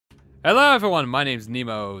Hello everyone, my name's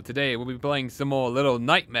Nemo. Today we'll be playing some more Little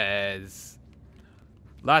Nightmares.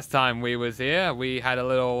 Last time we was here, we had a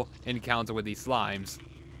little encounter with these slimes.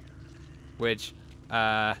 Which,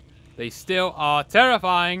 they still are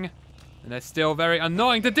terrifying. And they're still very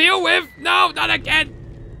annoying to deal with. No, not again!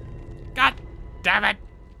 God damn it!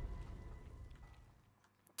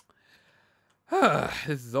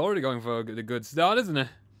 This is already going for a good start, isn't it?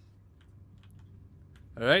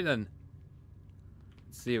 Alright then.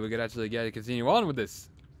 Let's see if we could actually continue on with this.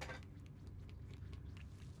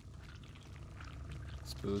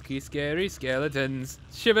 Spooky, scary skeletons.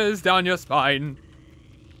 Shivers down your spine.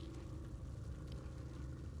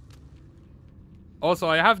 Also,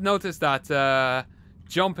 I have noticed that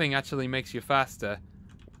jumping actually makes you faster.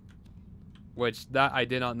 Which, that I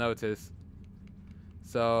did not notice.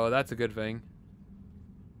 So, that's a good thing.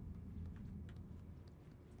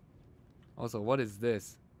 Also, what is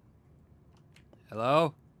this?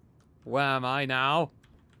 Hello? Where am I now?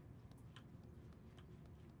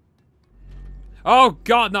 Oh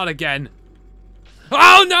god, not again!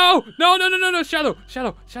 Oh no! No, no, no, no, no! Shadow!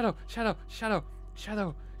 Shadow! Shadow! Shadow! Shadow!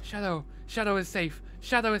 Shadow! Shadow! Shadow is safe!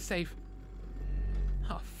 Shadow is safe!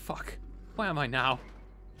 Oh fuck. Where am I now?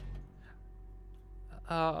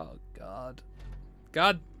 Oh god.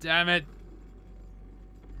 God damn it.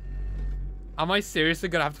 Am I seriously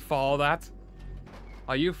gonna have to follow that?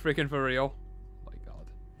 Are you freaking for real?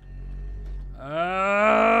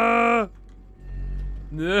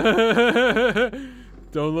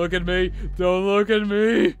 Don't look at me! Don't look at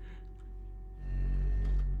me!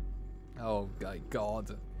 Oh my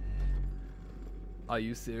god. Are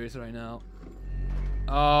you serious right now?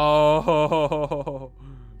 Oh,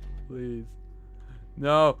 please.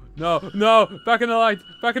 No, no, no! Back in the light!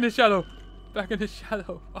 Back in the shadow! Back in the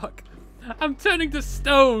shadow! Fuck. I'm turning to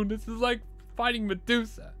stone! This is like fighting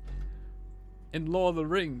Medusa in Lord of the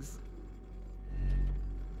Rings.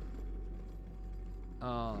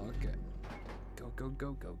 Oh, okay. Go, go,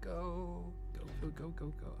 go, go, go. Go, go, go,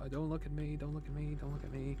 go, go. Don't look at me. Don't look at me. Don't look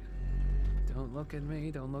at me. Don't look at me.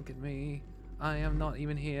 Don't look at me. I am not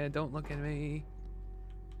even here. Don't look at me.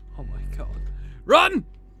 Oh my god. Run!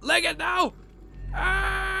 Leg it now!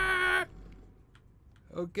 Ah!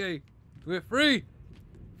 Okay. We're free.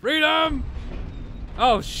 Freedom!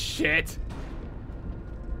 Oh shit.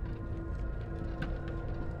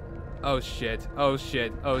 Oh shit. Oh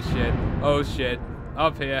shit. Oh shit. Oh shit.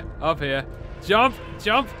 Up here. Up here. Jump!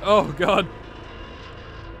 Jump! Oh god.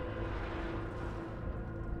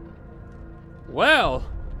 Well.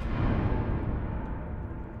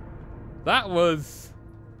 That was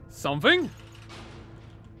something.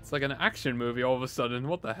 It's like an action movie all of a sudden.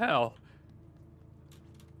 What the hell?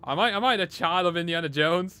 Am I the child of Indiana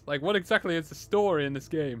Jones? Like, what exactly is the story in this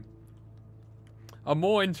game? I'm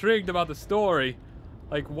more intrigued about the story.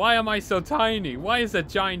 Like, why am I so tiny? Why is there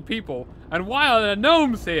giant people? And why are there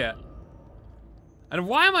gnomes here? And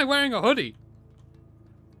why am I wearing a hoodie?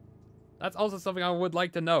 That's also something I would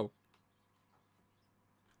like to know.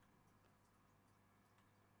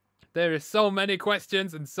 There is so many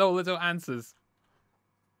questions and so little answers.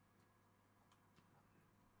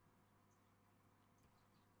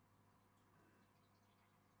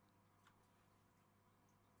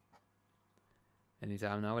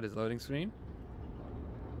 Anytime now, it is loading screen.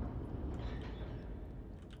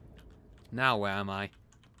 Now where am I?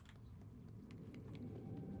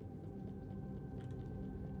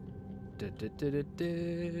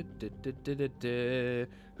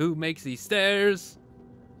 Who makes these stairs?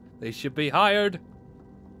 They should be hired.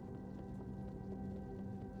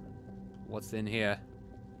 What's in here?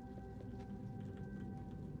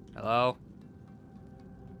 Hello?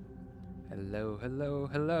 Hello, hello,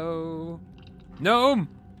 hello. Gnome!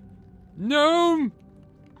 Gnome!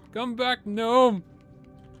 Come back, gnome!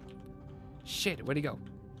 Shit, where'd he go?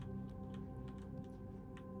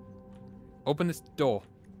 Open this door.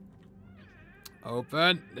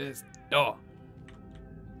 Open this door.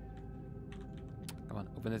 Come on,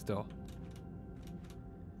 open this door.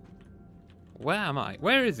 Where am I?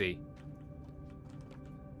 Where is he?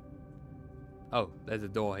 Oh, there's a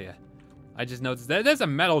door here. I just noticed there's a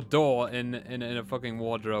metal door in a fucking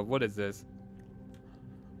wardrobe. What is this?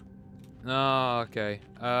 Oh, okay.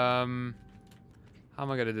 How am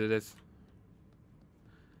I gonna do this?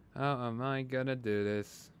 How am I gonna do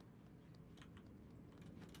this?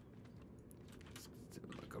 Let's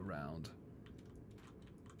look around.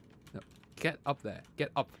 No, get up there.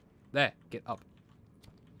 Get up. There. Get up.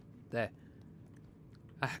 There.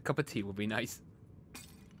 A cup of tea would be nice.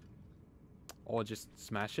 Or just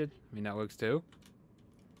smash it. I mean, that works too.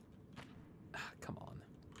 Come on.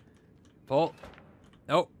 Pull.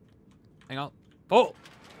 Nope. Hang on. Pull.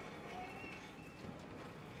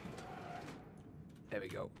 There we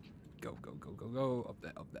go. Go, go, go, go, go. Up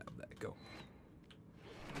there, up there, up there. Go.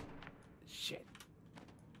 Shit.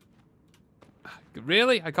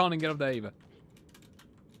 Really? I can't even get up there either.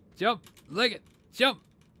 Jump. Lick it. Jump.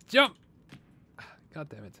 Jump. God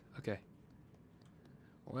damn it. Okay.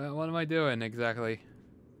 Well, what am I doing exactly?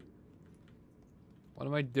 What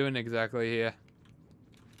am I doing exactly here?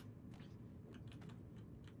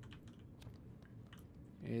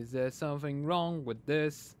 Is there something wrong with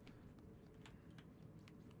this?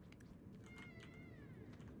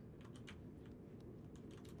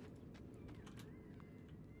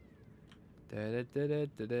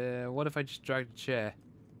 What if I just drag the chair?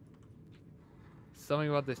 Something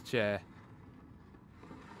about this chair.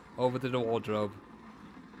 Over to the wardrobe.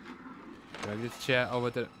 Drag this chair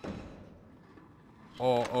over to...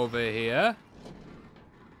 Or over here.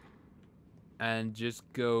 And just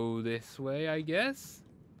go this way, I guess?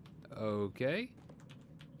 Okay.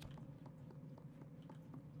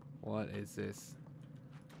 What is this?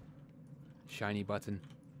 Shiny button.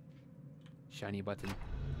 Shiny button.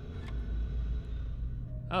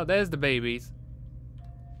 Oh, there's the babies.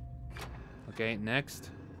 Okay,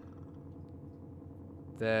 next.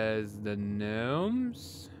 There's the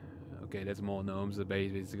gnomes. Okay, there's more gnomes, the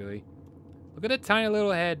babies, basically. Look at the tiny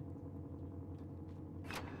little head.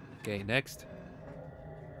 Okay, next.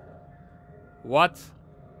 What?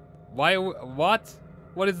 Why? What?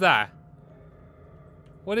 What is that?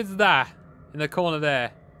 What is that in the corner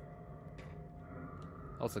there?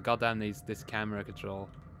 Also, goddamn this camera control.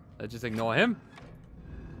 Let's just ignore him.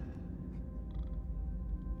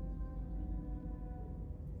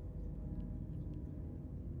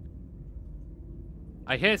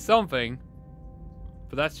 I hear something,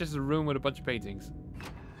 but that's just a room with a bunch of paintings.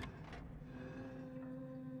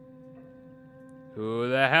 Who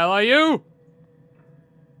the hell are you?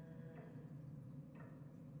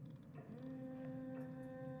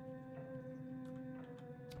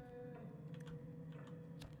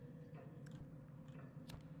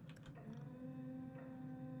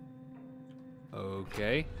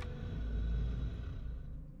 Okay.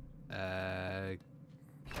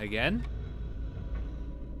 Again?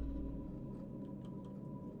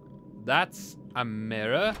 That's a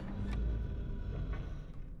mirror.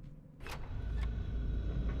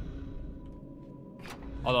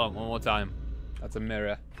 Hold on, one more time. That's a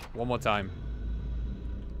mirror. One more time.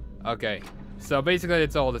 Okay. So basically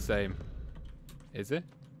it's all the same. Is it?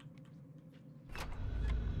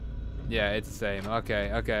 Yeah, it's the same.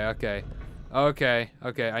 Okay, okay, okay. Okay,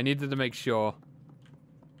 okay. I needed to make sure.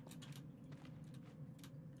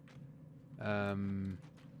 Hang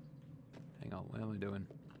on, what am I doing?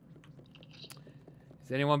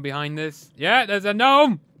 Is anyone behind this? Yeah, there's a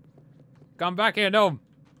gnome! Come back here, gnome.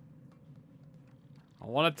 I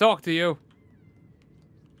want to talk to you.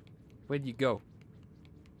 Where'd you go?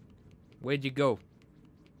 Where'd you go?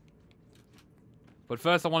 But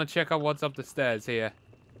first I want to check out what's up the stairs here.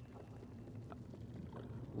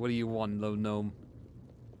 What do you want, little gnome?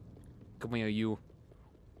 Come here, you.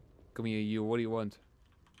 Come here, you. What do you want?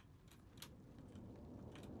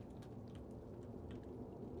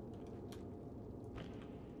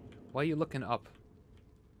 Why are you looking up?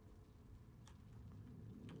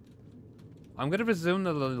 I'm gonna presume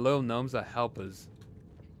that the little gnomes are helpers.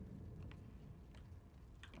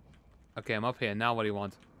 Okay, I'm up here. Now what do you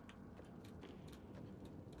want?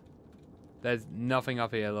 There's nothing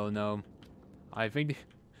up here, little gnome. I think...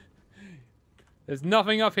 There's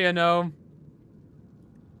nothing up here, gnome.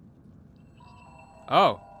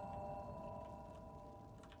 Oh.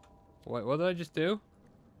 Wait, what did I just do?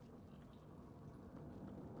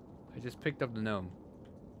 I just picked up the gnome.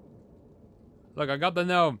 Look, I got the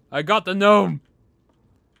gnome. I got the gnome.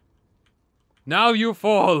 Now you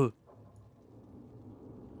fall.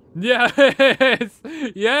 Yes.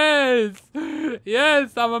 Yes.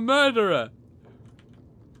 Yes, I'm a murderer.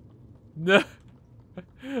 No.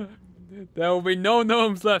 There will be no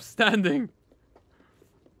gnomes left standing.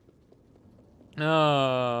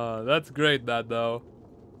 Oh, that's great, that though.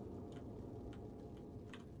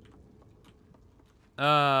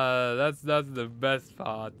 That's the best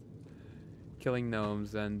part. Killing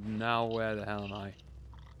gnomes, and now where the hell am I?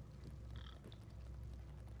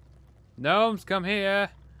 Gnomes, come here.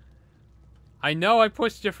 I know I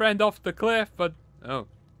pushed your friend off the cliff, but... Oh.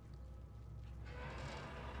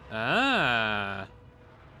 Ah.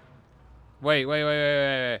 Wait.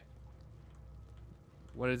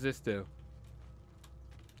 What does this do?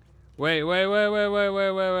 Wait.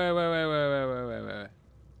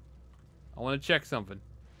 I want to check something.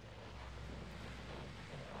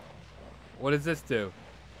 What does this do?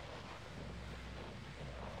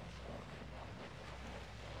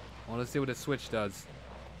 I want to see what the switch does.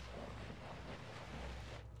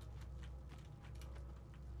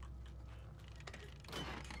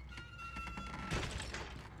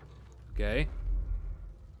 Okay.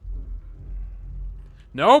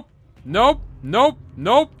 Nope. Nope. Nope.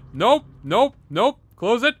 Nope. Nope. Nope. Nope.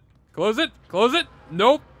 Close it. Close it. Close it.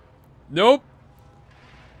 Nope. Nope.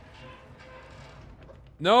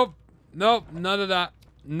 Nope. Nope. None of that.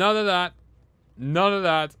 None of that. None of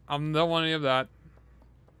that. I don't want any of that.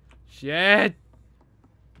 Shit.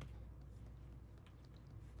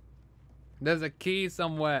 There's a key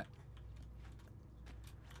somewhere.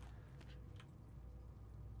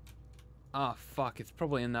 Ah, fuck. It's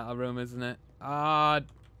probably in that room, isn't it?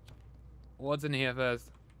 What's in here first?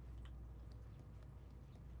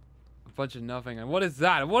 A bunch of nothing. And what is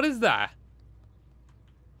that? What is that?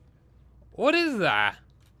 What is that?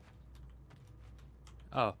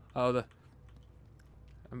 Oh, the...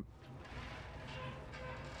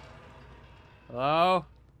 Hello?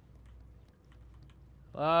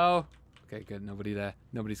 Hello? Okay, good. Nobody there.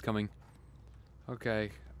 Nobody's coming. Okay.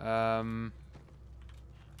 Up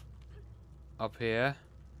here.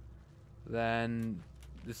 Then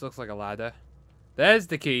this looks like a ladder. There's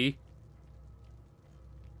the key.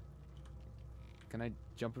 Can I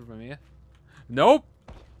jump it from here? Nope.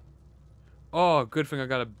 Oh, good thing I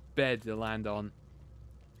got a bed to land on.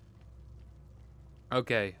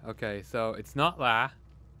 Okay, okay. So it's not that.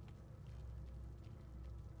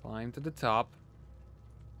 Climb to the top.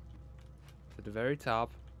 To the very top.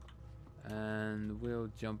 And we'll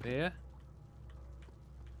jump here.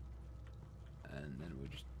 And then we'll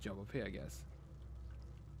just jump up here, I guess.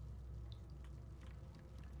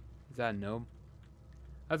 Is that a gnome?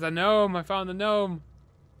 That's a gnome! I found a gnome!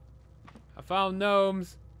 I found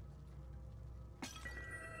gnomes!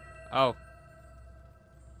 Oh.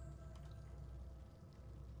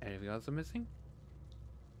 Anything else I'm missing?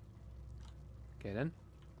 Okay then.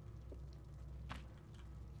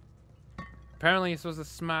 Apparently you're supposed to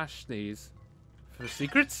smash these for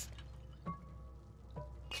secrets?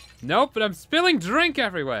 Nope, but I'm spilling drink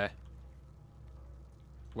everywhere.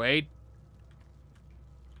 Wait.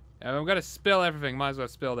 If I'm gonna spill everything, might as well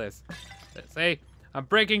spill this. See? I'm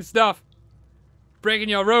breaking stuff. Breaking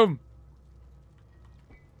your room.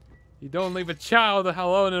 You don't leave a child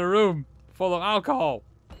alone in a room full of alcohol.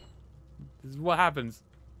 This is what happens.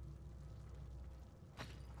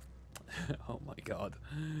 Oh my god.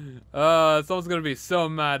 Someone's gonna be so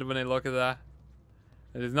mad when they look at that.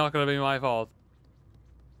 It is not gonna be my fault.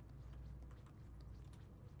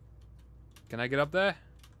 Can I get up there?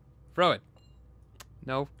 Throw it.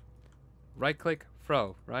 No. Right click,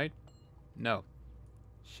 throw, right? No.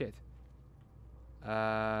 Shit.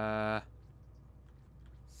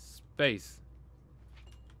 Space.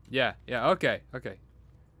 Yeah, okay, okay.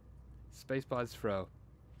 Spacebar is throw.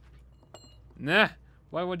 Nah.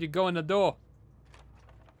 Why would you go in the door?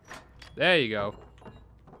 There you go.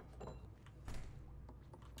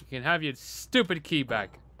 You can have your stupid key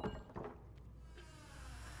back.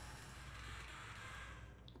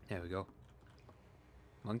 There we go.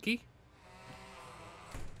 Monkey?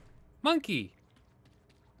 Monkey!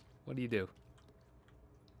 What do you do?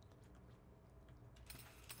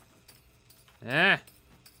 Eh.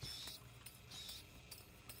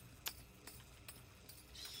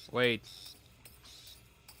 Wait.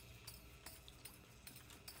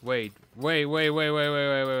 Wait.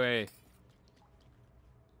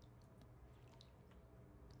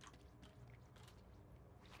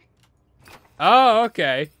 Oh,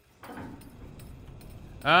 okay.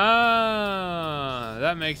 Ah,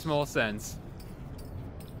 that makes more sense.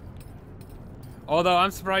 Although,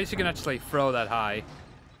 I'm surprised you can actually throw that high.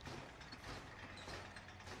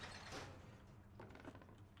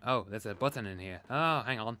 Oh, there's a button in here. Oh,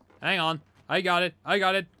 hang on. Hang on. I got it. I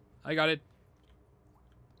got it. I got it.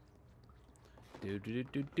 Do do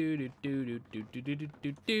do do do do do do do do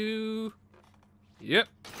do do. Yep.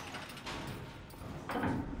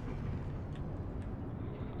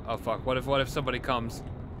 Oh fuck, what if somebody comes?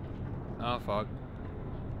 Oh fuck.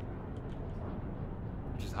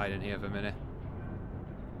 Just hide in here for a minute.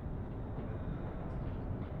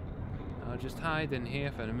 I'll just hide in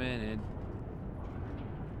here for a minute.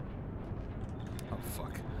 Oh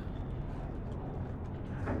fuck.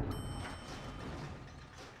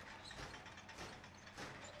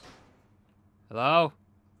 Hello?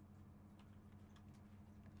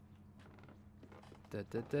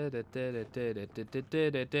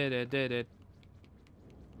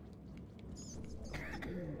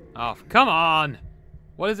 Oh, come on!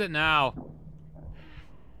 What is it now?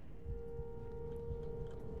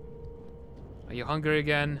 Are you hungry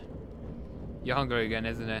again? You're hungry again,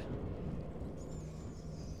 isn't it?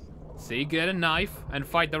 See, get a knife and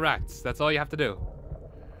fight the rats. That's all you have to do.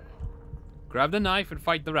 Grab the knife and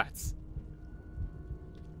fight the rats.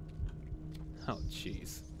 Oh,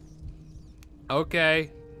 jeez.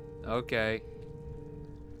 Okay. Okay.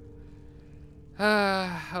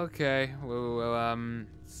 Okay. We'll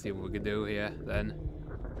see what we can do here, then.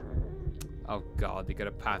 Oh, God, you're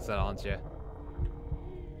gonna pass that, aren't you?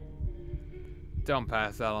 Don't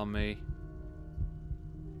pass that on me.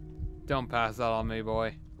 Don't pass that on me,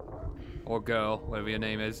 boy. Or girl, whatever your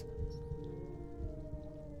name is.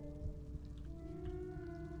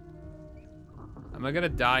 Am I gonna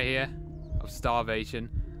die here? Of starvation?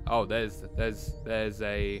 Oh, there's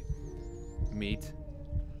a meat.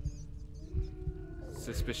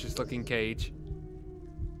 Suspicious looking cage.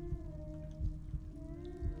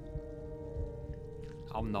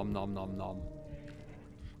 Om nom nom nom nom.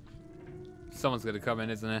 Someone's gonna come in,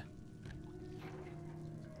 isn't it?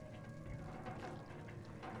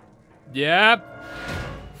 Yep.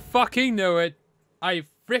 Fucking knew it. I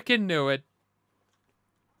freaking knew it.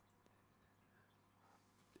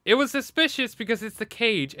 It was suspicious because it's the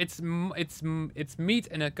cage. It's meat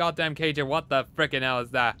in a goddamn cage, and what the frickin' hell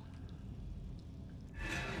is that?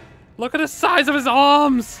 Look at the size of his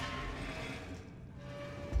arms!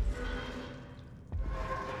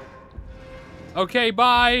 Okay,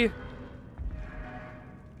 bye!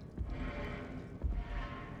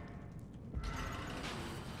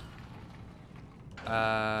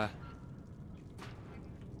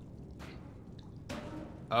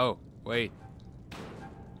 Oh, wait.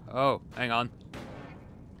 Oh, hang on.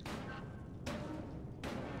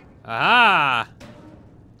 Aha!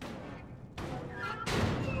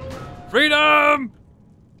 Freedom!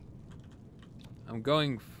 I'm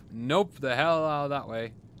going... Nope, the hell out that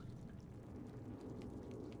way.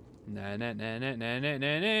 Nah, nah, nah, nah, nah, nah,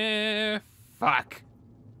 nah, nah. Fuck!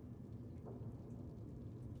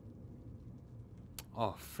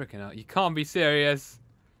 Oh, freaking hell. You can't be serious.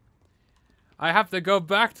 I have to go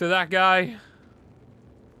back to that guy.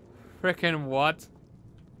 Frickin' what?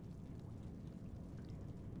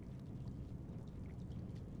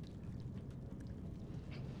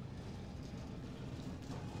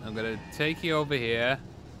 I'm gonna take you over here.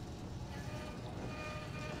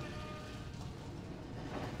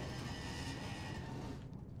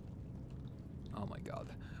 Oh my god.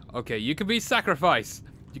 Okay, you can be sacrifice.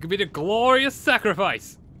 You can be the glorious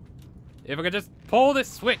sacrifice. If I could just pull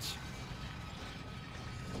this switch.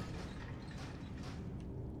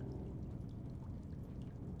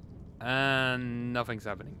 And nothing's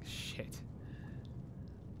happening. Shit.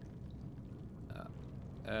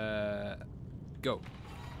 Go.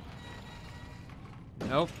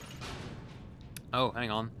 Nope. Oh, hang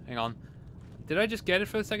on. Hang on. Did I just get it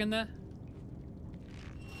for a second there?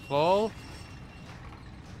 Fall.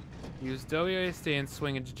 Use WASD and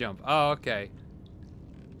swing and jump. Oh, okay.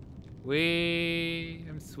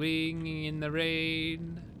 I'm swinging in the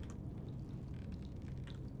rain.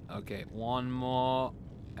 Okay, one more.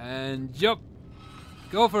 And jump!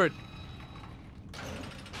 Go for it!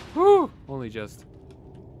 Woo! Only just.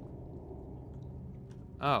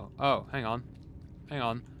 Oh, hang on. Hang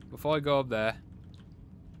on. Before I go up there.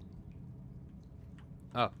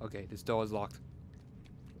 Oh, okay, this door is locked.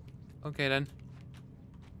 Okay then.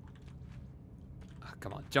 Oh,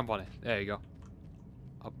 come on, jump on it. There you go.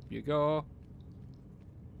 Up you go.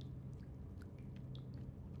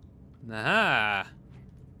 Aha!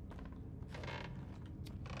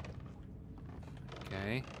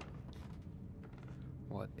 Okay.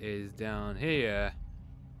 What is down here?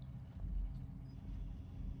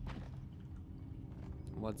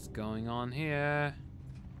 What's going on here?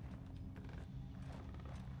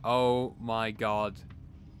 Oh my god.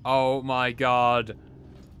 Oh my god.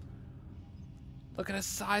 Look at the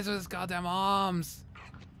size of his goddamn arms.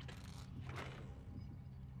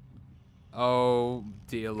 Oh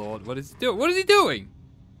dear lord. What is he doing? What is he doing?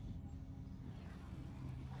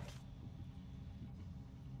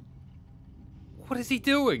 What is he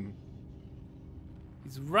doing?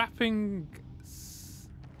 He's wrapping...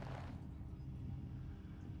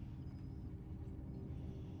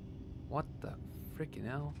 What the freaking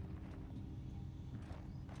hell?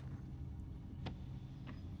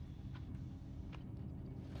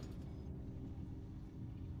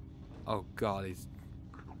 Oh god, he's...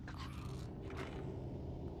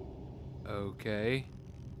 Okay.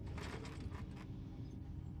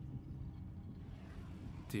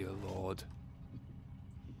 Dear lord.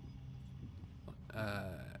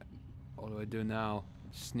 What do I do now?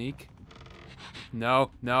 Sneak?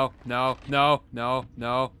 No, no, no, no, no,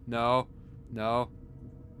 no, no, no.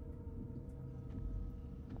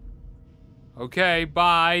 Okay,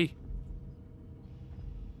 bye.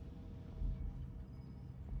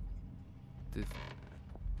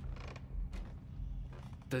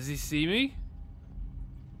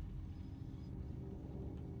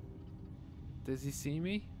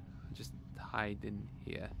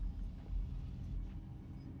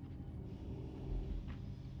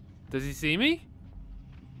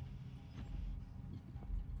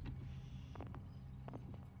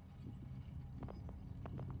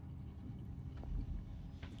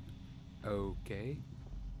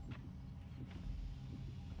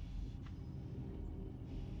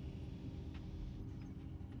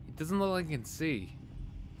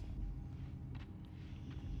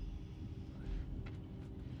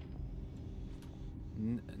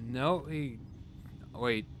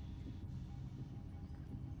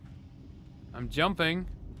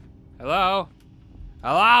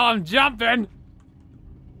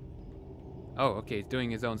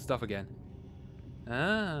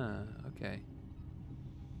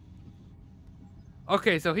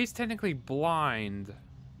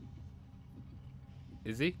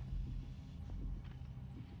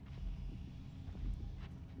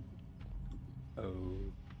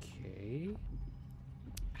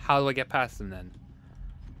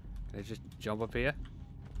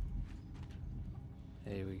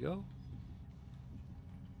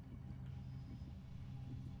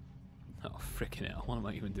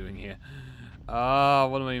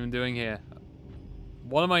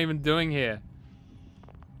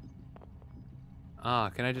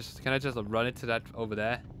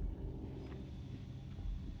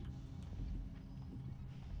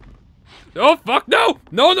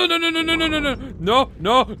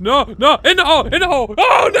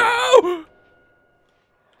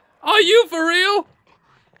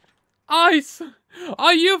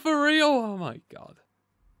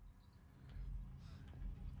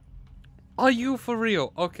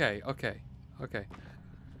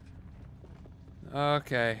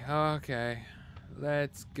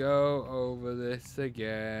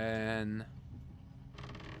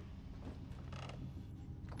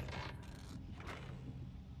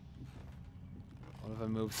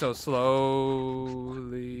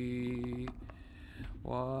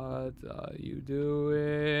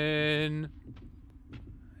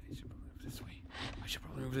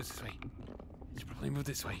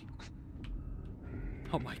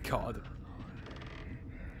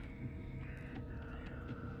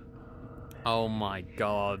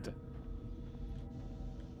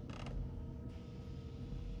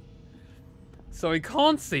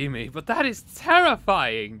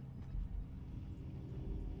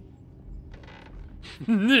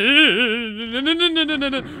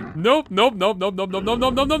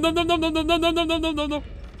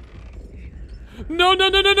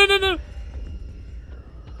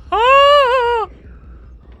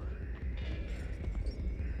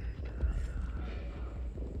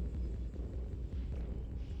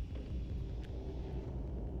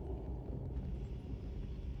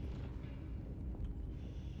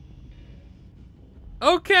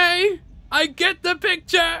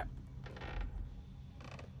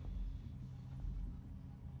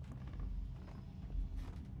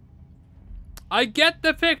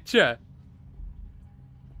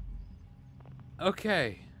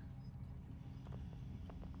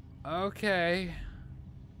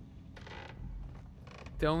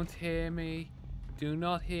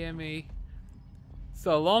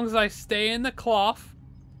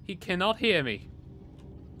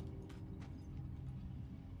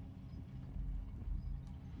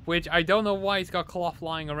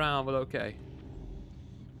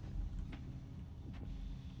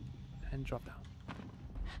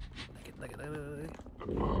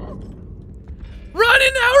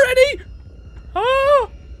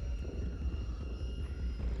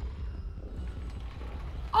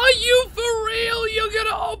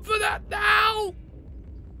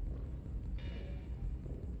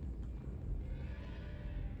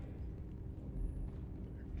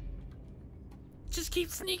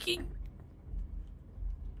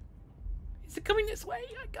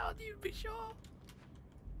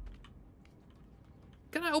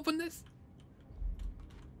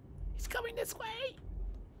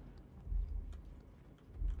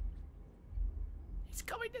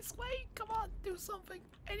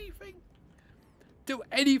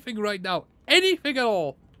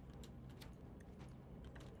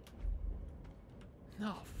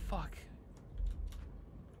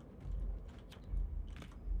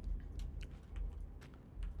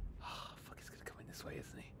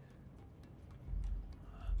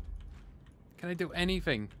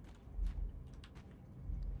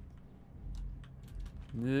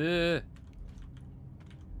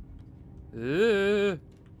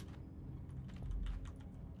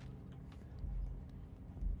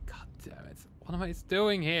 What am I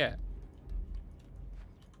doing here?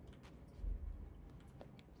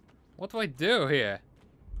 What do I do here?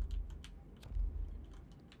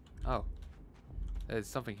 Oh. There's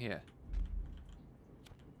something here.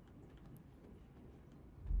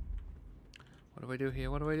 What do I do here?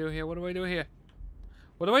 What do I do here? What do I do here?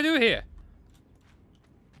 What do I do here?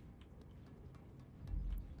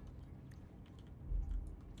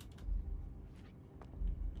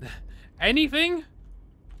 Anything?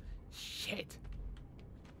 Shit.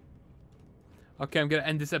 Okay, I'm gonna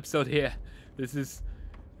end this episode here. This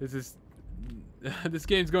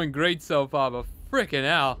game's going great so far, but freaking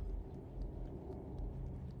hell.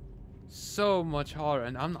 So much horror,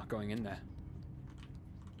 and I'm not going in there.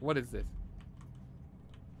 What is this?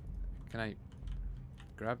 Can I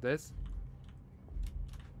grab this?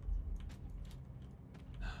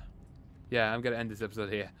 Yeah, I'm gonna end this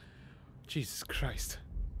episode here. Jesus Christ.